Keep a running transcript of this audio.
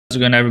How's it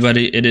going,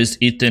 everybody? It is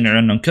Ethan, or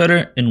Unknown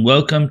Coder, and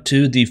welcome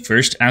to the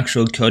first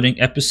actual coding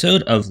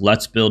episode of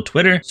Let's Build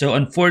Twitter. So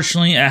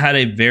unfortunately, I had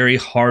a very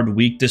hard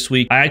week this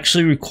week. I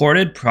actually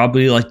recorded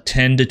probably like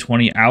 10 to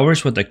 20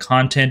 hours worth of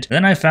content.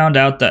 Then I found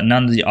out that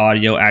none of the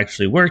audio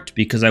actually worked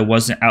because I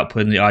wasn't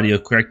outputting the audio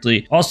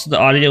correctly. Also, the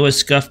audio was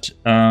scuffed.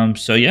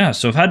 So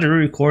I've had to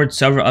re-record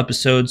several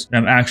episodes, and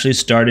I'm actually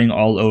starting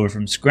all over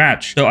from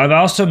scratch. So I've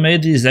also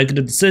made the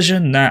executive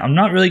decision that I'm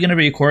not really going to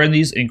be recording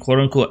these in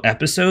quote-unquote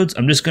episodes.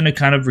 I'm just going to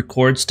kind of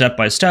record step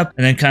by step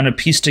and then kind of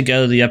piece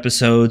together the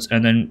episodes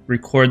and then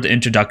record the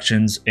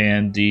introductions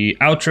and the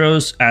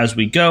outros as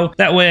we go.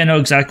 That way I know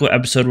exactly what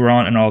episode we're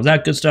on and all of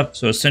that good stuff.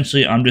 So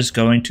essentially I'm just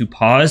going to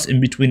pause in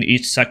between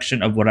each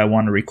section of what I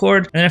want to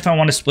record, and if I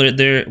want to split it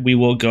there, we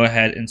will go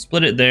ahead and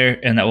split it there,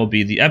 and that will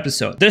be the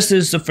episode. This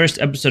is the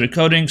first episode of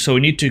coding, so we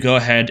need to go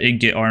ahead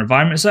and get our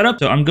environment set up.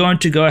 So I'm going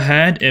to go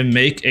ahead and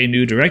make a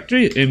new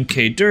directory,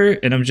 mkdir,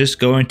 and I'm just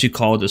going to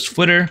call this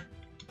footer.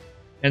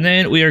 And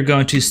then we are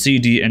going to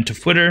cd into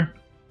footer.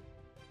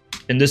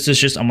 And this is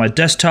just on my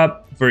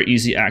desktop for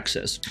easy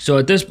access. So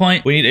at this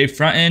point, we need a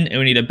front end and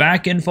we need a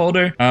back end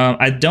folder.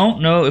 I don't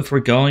know if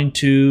we're going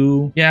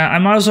to, I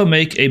might as well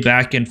make a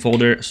back end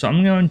folder. So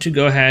I'm going to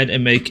go ahead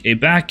and make a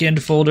back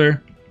end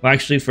folder. Well,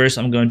 actually, first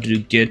I'm going to do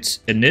git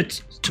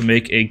init to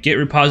make a Git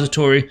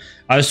repository.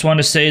 I just want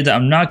to say that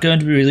I'm not going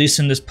to be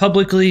releasing this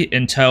publicly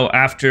until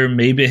after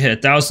maybe I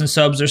hit 1,000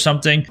 subs or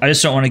something. I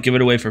just don't want to give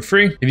it away for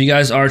free. If you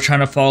guys are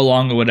trying to follow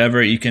along or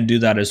whatever, you can do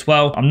that as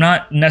well. I'm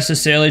not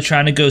necessarily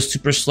trying to go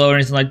super slow or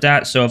anything like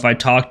that. So if I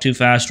talk too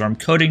fast or I'm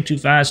coding too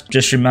fast,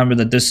 just remember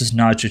that this is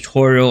not a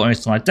tutorial or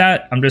anything like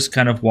that. I'm just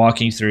kind of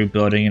walking through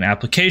building an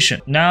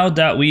application. Now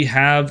that we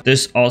have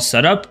this all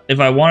set up, if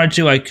I wanted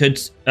to, I could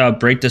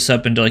break this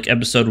up into like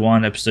episode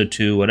 1, episode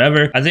 2,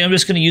 whatever. I think I'm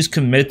just going to use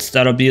commits.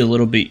 That'll be a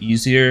little bit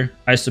easier,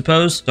 I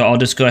suppose. So I'll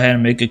just go ahead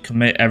and make a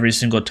commit every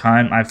single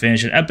time I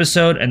finish an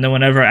episode. And then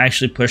whenever I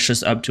actually push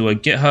this up to a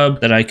GitHub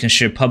that I can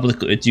share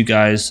publicly with you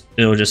guys,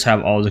 it'll just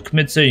have all the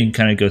commits there. You can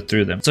kind of go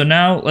through them. So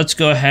now let's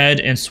go ahead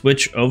and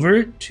switch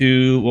over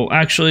to, well,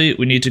 actually,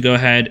 we need to go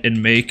ahead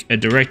and make a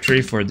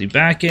directory for the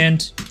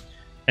backend.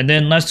 And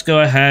then let's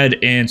go ahead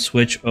and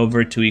switch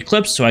over to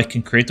Eclipse so I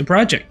can create the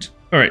project.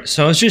 Alright,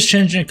 so I was just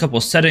changing a couple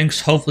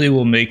settings. Hopefully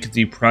we'll make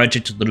the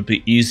project a little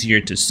bit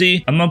easier to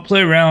see. I'm gonna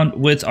play around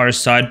with our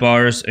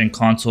sidebars and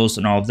consoles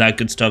and all of that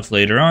good stuff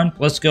later on.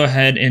 Let's go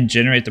ahead and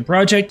generate the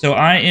project. So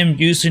I am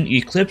using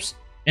Eclipse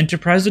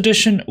Enterprise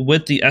Edition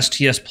with the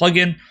STS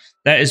plugin.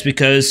 That is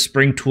because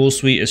Spring Tool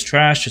Suite is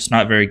trash. It's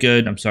not very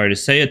good. I'm sorry to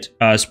say it.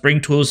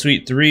 Spring Tool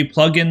Suite 3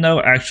 plugin,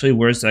 though, actually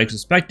works as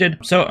expected.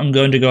 So I'm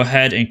going to go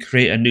ahead and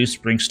create a new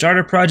Spring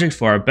Starter project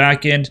for our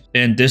backend.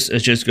 And this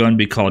is just going to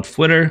be called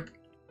Footer.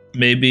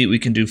 Maybe we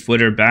can do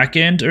footer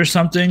backend or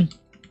something.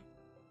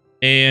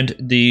 And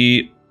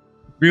the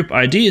group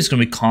ID is going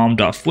to be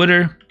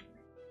com.footer.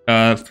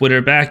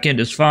 Footer backend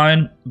is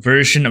fine.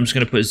 Version, I'm just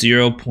going to put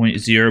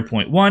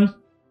 0.0.1.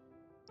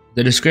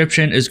 The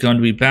description is going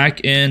to be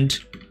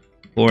backend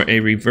for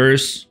a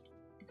reverse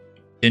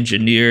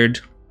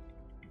engineered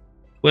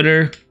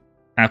Twitter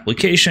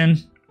application.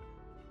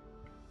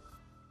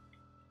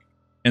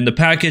 And the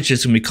package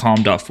is going to be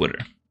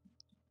com.footer.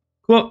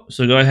 Cool.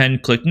 So go ahead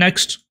and click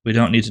next. We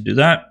don't need to do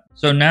that.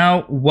 So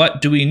now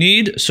what do we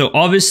need? So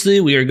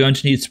obviously we are going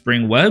to need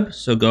Spring Web.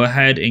 So go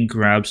ahead and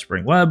grab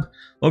Spring Web.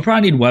 We'll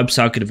probably need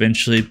WebSocket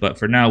eventually, but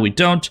for now we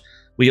don't.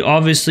 We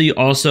obviously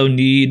also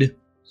need,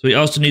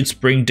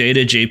 Spring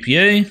Data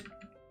JPA.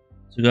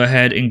 So go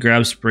ahead and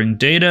grab Spring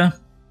Data.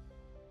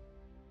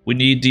 We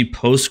need the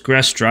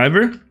Postgres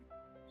driver.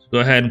 So go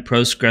ahead and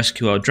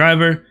PostgreSQL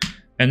driver.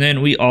 And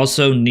then we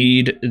also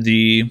need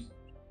the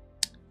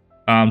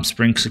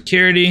Spring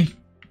Security.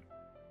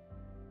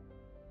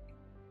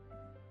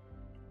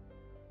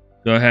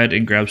 Go ahead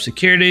and grab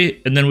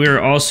security. And then we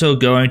are also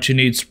going to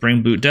need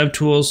Springboot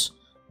DevTools.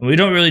 We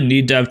don't really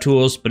need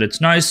DevTools, but it's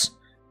nice.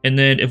 And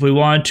then if we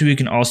wanted to, we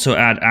can also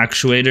add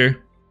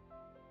Actuator.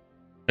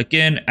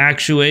 Again,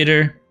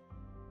 Actuator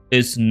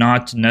is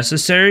not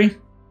necessary.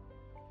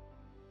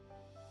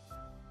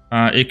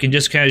 It can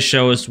just kind of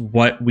show us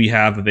what we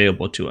have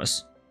available to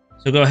us.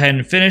 So go ahead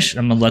and finish.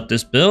 I'm gonna let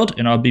this build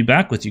and I'll be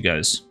back with you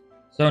guys.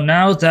 So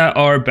now that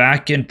our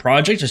backend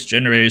project has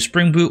generated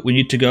Spring Boot, we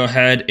need to go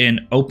ahead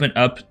and open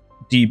up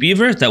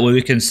DBeaver. That way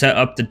we can set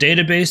up the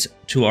database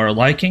to our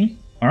liking.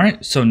 All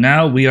right, so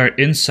now we are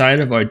inside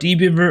of our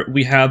DBeaver.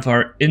 We have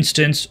our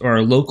instance or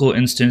our local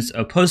instance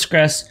of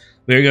Postgres.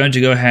 We're going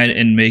to go ahead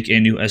and make a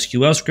new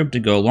SQL script to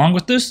go along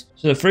with this.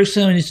 So the first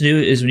thing we need to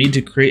do is we need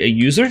to create a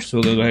user.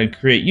 So we'll go ahead and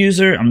create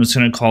user. I'm just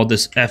going to call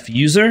this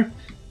fuser.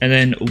 And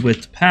then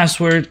with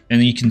password, and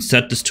then you can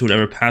set this to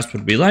whatever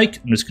password we like.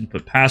 I'm just going to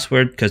put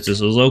password because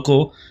this is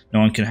local.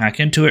 No one can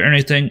hack into it or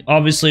anything.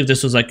 Obviously, if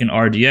this was like an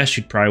RDS,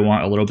 you'd probably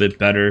want a little bit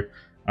better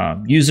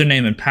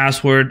username and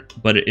password,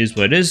 but it is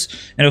what it is.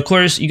 And of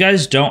course, you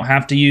guys don't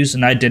have to use,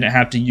 and I didn't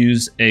have to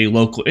use a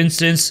local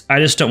instance. I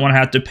just don't want to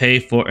have to pay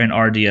for an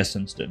RDS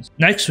instance.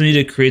 Next, we need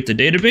to create the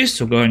database.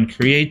 So go ahead and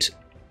create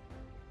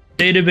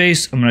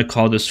database. I'm going to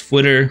call this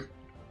footer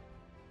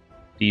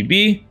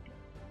DB.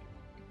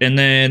 And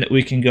then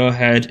we can go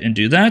ahead and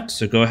do that.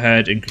 So go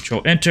ahead and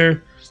Control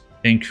Enter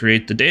and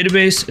create the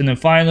database. And then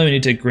finally, we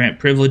need to grant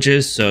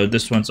privileges. So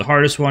this one's the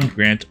hardest one,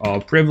 grant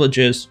all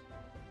privileges,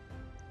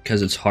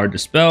 because it's hard to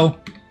spell.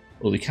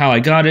 Holy cow, I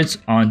got it.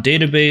 On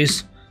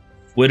database,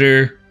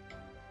 Twitter,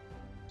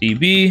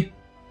 DB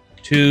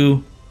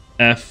to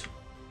F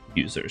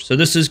user. So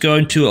this is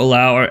going to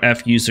allow our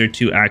F user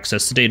to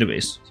access the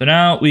database. So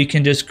now we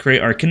can just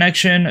create our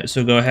connection.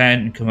 So go ahead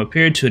and come up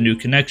here to a new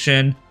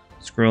connection.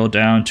 Scroll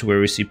down to where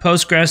we see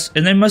Postgres,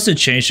 and they must have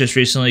changed this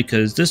recently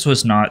because this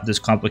was not this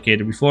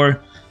complicated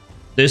before.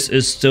 This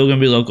is still going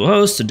to be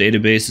localhost. The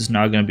database is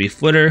now going to be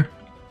footer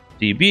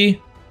DB.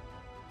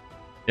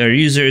 Our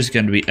user is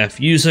going to be F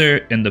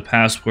user, and the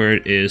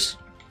password is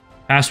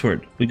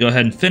password. We go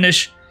ahead and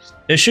finish.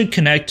 It should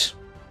connect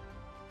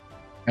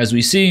as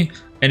we see,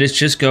 and it's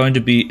just going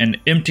to be an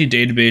empty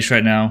database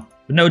right now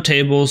with no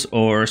tables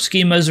or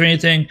schemas or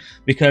anything,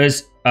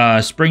 because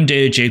Spring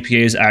Data JPA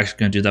is actually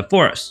going to do that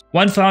for us.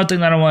 One final thing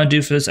that I want to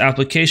do for this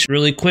application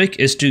really quick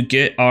is to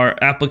get our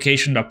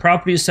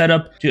application.properties set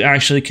up to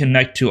actually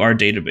connect to our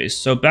database.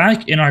 So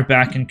back in our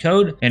backend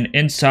code and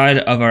inside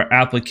of our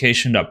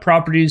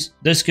application.properties,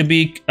 this could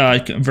be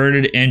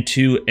converted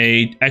into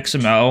a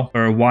XML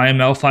or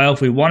YML file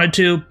if we wanted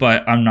to,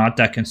 but I'm not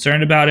that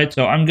concerned about it.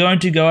 So I'm going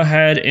to go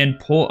ahead and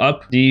pull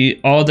up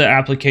all the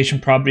application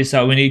properties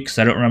that we need, because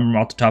I don't remember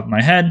them off the top of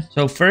my head.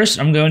 So first,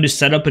 I'm going to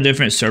set up a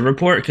different server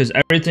port, because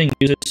everything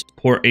uses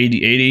port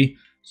 8080.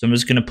 So I'm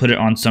just going to put it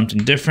on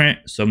something different.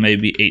 So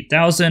maybe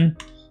 8000.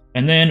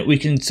 And then we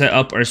can set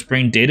up our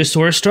Spring data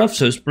source stuff.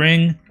 So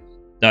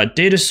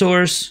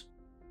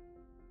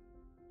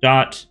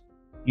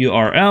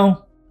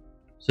spring.datasource.url.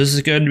 So this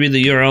is going to be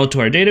the URL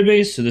to our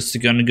database. So this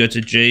is going to go to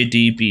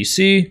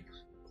jdbc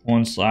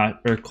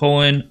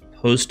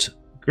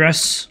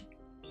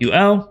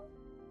 /postgresql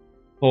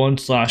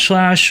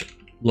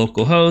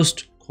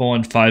 //localhost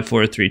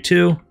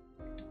 5432.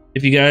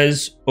 If you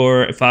guys,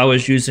 or if I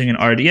was using an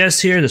RDS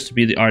here, this would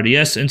be the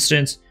RDS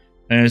instance,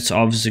 and it's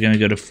obviously going to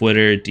go to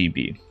footer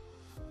DB.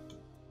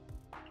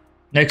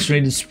 Next,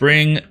 we need the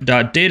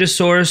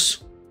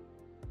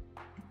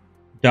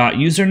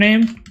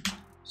spring.datasource.username.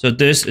 So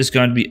this is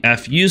going to be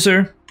F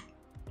user.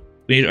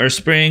 We need our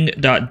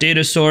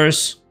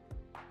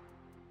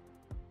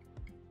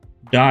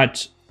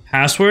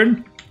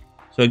spring.datasource.password.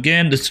 So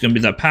again, this is going to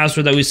be that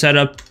password that we set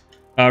up.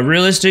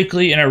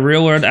 Realistically, in a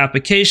real-world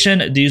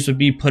application, these would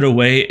be put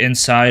away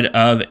inside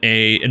of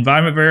a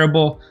environment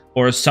variable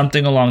or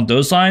something along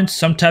those lines,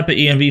 some type of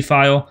env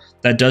file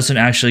that doesn't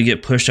actually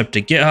get pushed up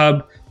to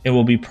GitHub. It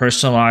will be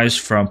personalized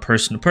from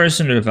person to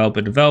person or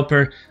developer to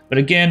developer. But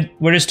again,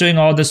 we're just doing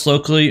all this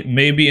locally.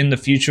 Maybe in the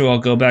future, I'll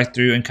go back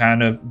through and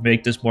kind of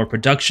make this more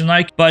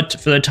production-like. But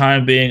for the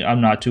time being,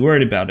 I'm not too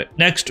worried about it.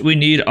 Next, we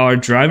need our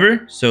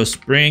driver. So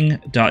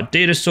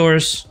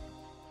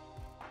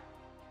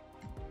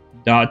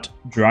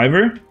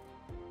spring.datasource.driver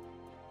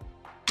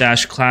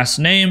 -class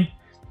name,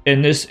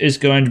 and this is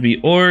going to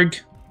be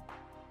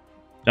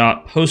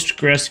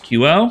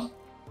org.postgresql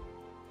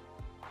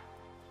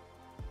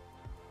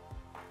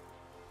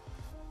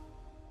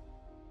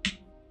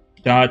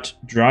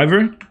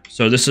 .driver.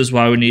 So this is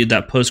why we need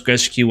that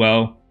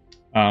PostgreSQL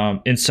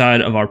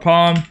inside of our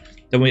POM.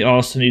 Then we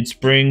also need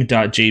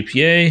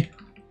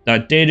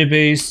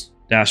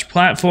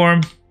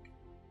spring.jpa.database-platform.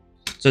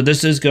 So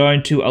this is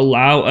going to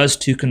allow us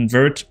to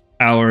convert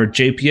our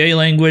JPA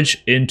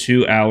language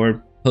into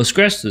our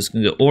Postgres. So this is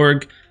going to go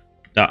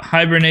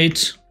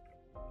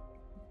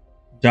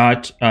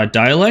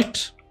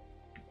org.hibernate.dialect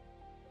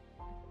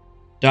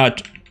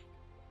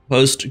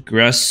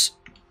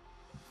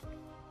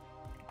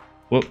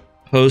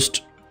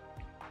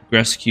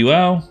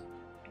PostgreSQL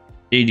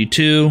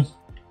 82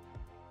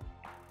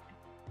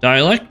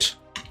 dialect.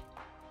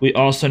 We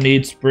also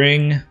need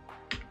spring.jpa.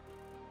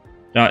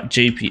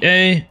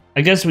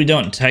 I guess we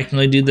don't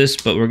technically do this,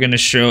 but we're going to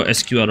show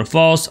SQL to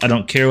false. I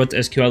don't care what the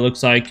SQL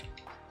looks like.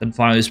 Then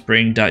finally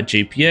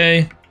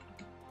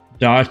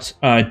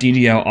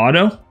spring.jpa.ddl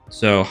auto.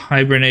 So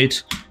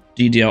hibernate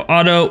DDL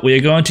auto. We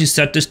are going to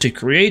set this to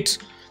create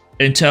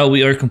until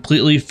we are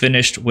completely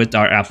finished with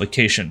our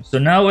application. So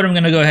now what I'm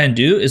going to go ahead and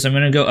do is I'm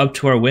going to go up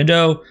to our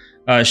window,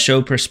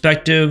 show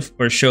perspective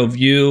or show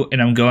view,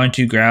 and I'm going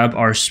to grab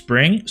our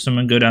Spring. So I'm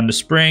going to go down to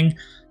Spring,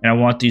 and I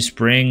want the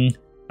Spring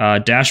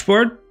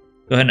dashboard.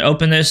 Go ahead and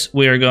open this.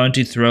 We are going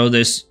to throw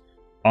this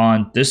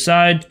on this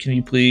side. Can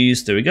you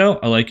please? There we go.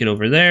 I like it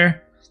over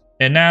there.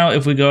 And now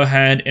if we go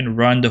ahead and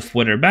run the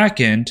footer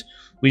backend,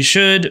 we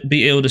should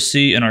be able to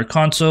see in our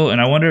console.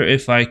 And I wonder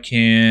if I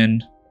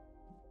can,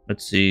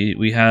 let's see,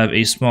 we have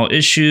a small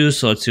issue.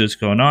 So let's see what's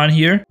going on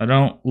here. I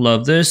don't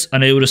love this.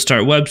 Unable to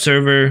start web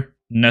server,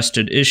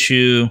 nested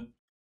issue,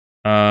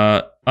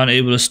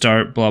 unable to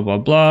start blah, blah,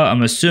 blah.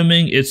 I'm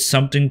assuming it's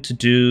something to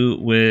do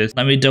with,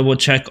 let me double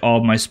check all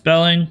of my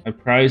spelling. I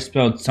probably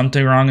spelled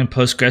something wrong in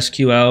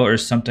PostgreSQL or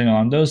something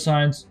along those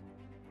lines.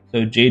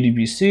 So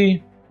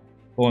JDBC,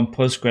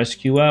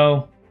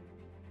 PostgreSQL,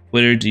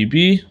 Twitter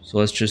DB. So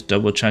let's just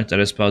double check that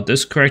I spelled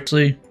this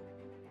correctly.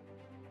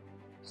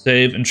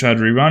 Save and try to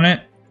rerun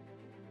it.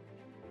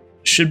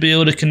 should be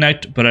able to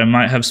connect, but I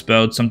might have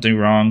spelled something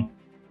wrong.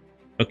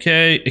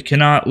 Okay, it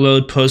cannot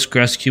load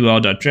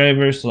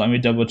PostgreSQL.driver, so let me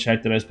double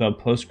check that I spelled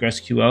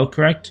PostgreSQL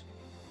correct,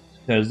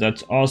 because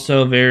that's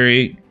also a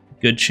very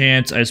good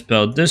chance I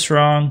spelled this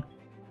wrong.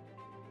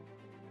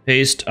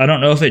 Paste. I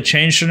don't know if it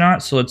changed or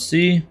not, so let's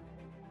see.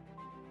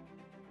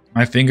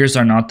 My fingers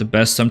are not the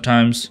best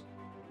sometimes.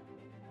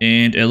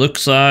 And it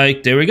looks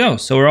like, there we go.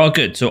 So we're all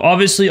good. So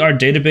obviously our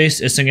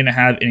database isn't going to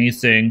have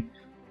anything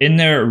in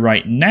there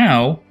right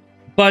now,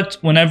 but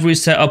whenever we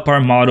set up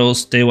our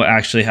models, they will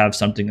actually have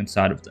something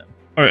inside of them.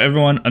 All right,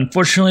 everyone,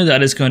 unfortunately,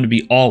 that is going to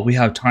be all we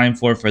have time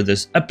for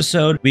this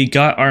episode. We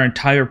got our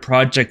entire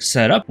project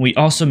set up. We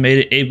also made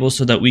it able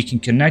so that we can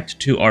connect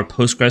to our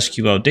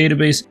PostgreSQL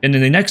database. And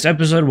in the next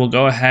episode, we'll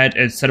go ahead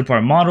and set up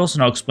our models,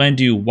 and I'll explain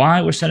to you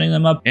why we're setting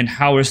them up and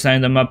how we're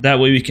setting them up. That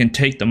way we can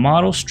take the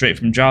model straight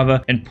from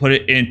Java and put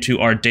it into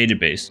our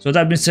database. So with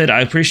that being said,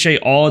 I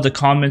appreciate all the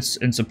comments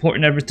and support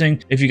and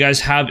everything. If you guys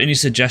have any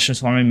suggestions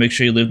for me, make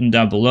sure you leave them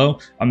down below.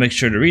 I'll make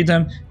sure to read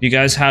them. If you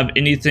guys have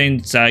anything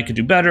that I could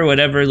do better,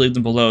 whatever, leave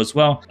them below as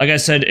well. Like I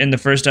said in the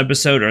first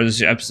episode, or this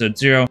is episode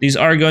 0, these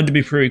are going to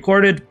be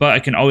pre-recorded, but I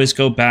can always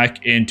go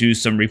back and do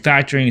some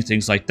refactoring and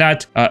things like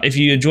that. If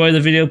you enjoy the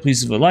video,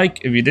 please leave a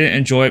like. If you didn't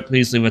enjoy it,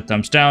 please leave a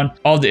thumbs down.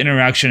 All the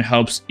interaction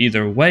helps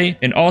either way.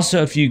 And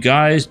also, if you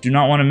guys do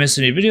not want to miss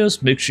any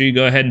videos, make sure you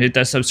go ahead and hit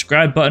that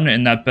subscribe button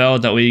and that bell.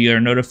 That way you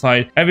are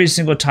notified every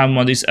single time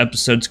one of these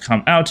episodes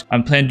come out.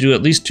 I'm planning to do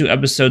at least 2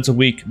 episodes a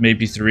week,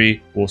 maybe 3.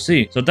 We'll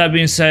see. So with that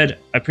being said,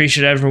 I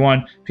appreciate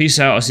everyone. Peace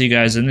out. I'll see you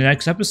guys in the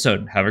next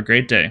episode. Have a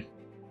great day.